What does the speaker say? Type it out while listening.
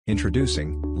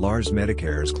Introducing Lars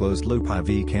Medicare's closed-loop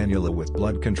IV cannula with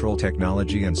blood control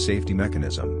technology and safety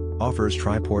mechanism, offers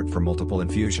tri-port for multiple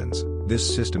infusions.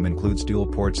 This system includes dual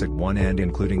ports at one end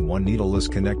including one needleless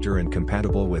connector and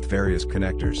compatible with various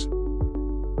connectors.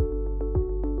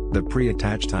 The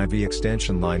pre-attached IV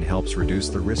extension line helps reduce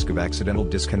the risk of accidental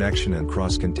disconnection and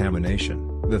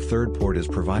cross-contamination. The third port is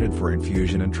provided for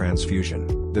infusion and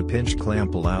transfusion. The pinch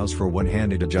clamp allows for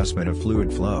one-handed adjustment of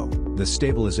fluid flow. The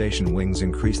stabilization wings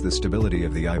increase the stability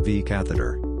of the IV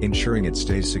catheter, ensuring it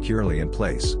stays securely in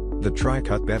place. The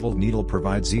tri-cut beveled needle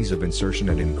provides ease of insertion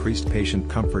and increased patient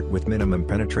comfort with minimum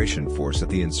penetration force at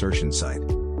the insertion site.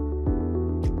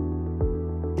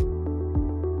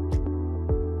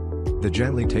 The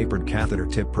gently tapered catheter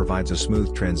tip provides a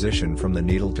smooth transition from the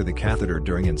needle to the catheter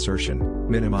during insertion,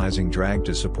 minimizing drag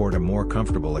to support a more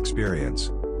comfortable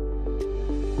experience.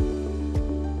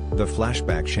 The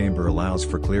flashback chamber allows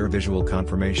for clear visual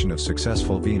confirmation of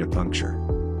successful venipuncture.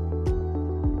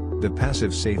 The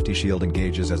passive safety shield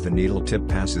engages as the needle tip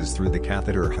passes through the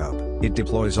catheter hub. It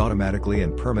deploys automatically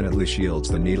and permanently shields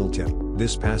the needle tip.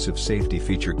 This passive safety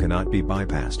feature cannot be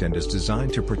bypassed and is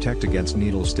designed to protect against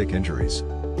needle stick injuries.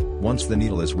 Once the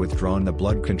needle is withdrawn, the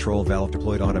blood control valve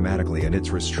deployed automatically and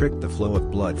it restricts the flow of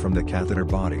blood from the catheter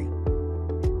body.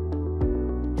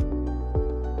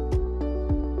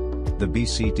 The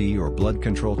BCT or blood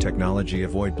control technology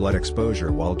avoid blood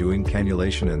exposure while doing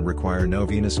cannulation and require no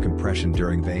venous compression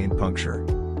during vein puncture.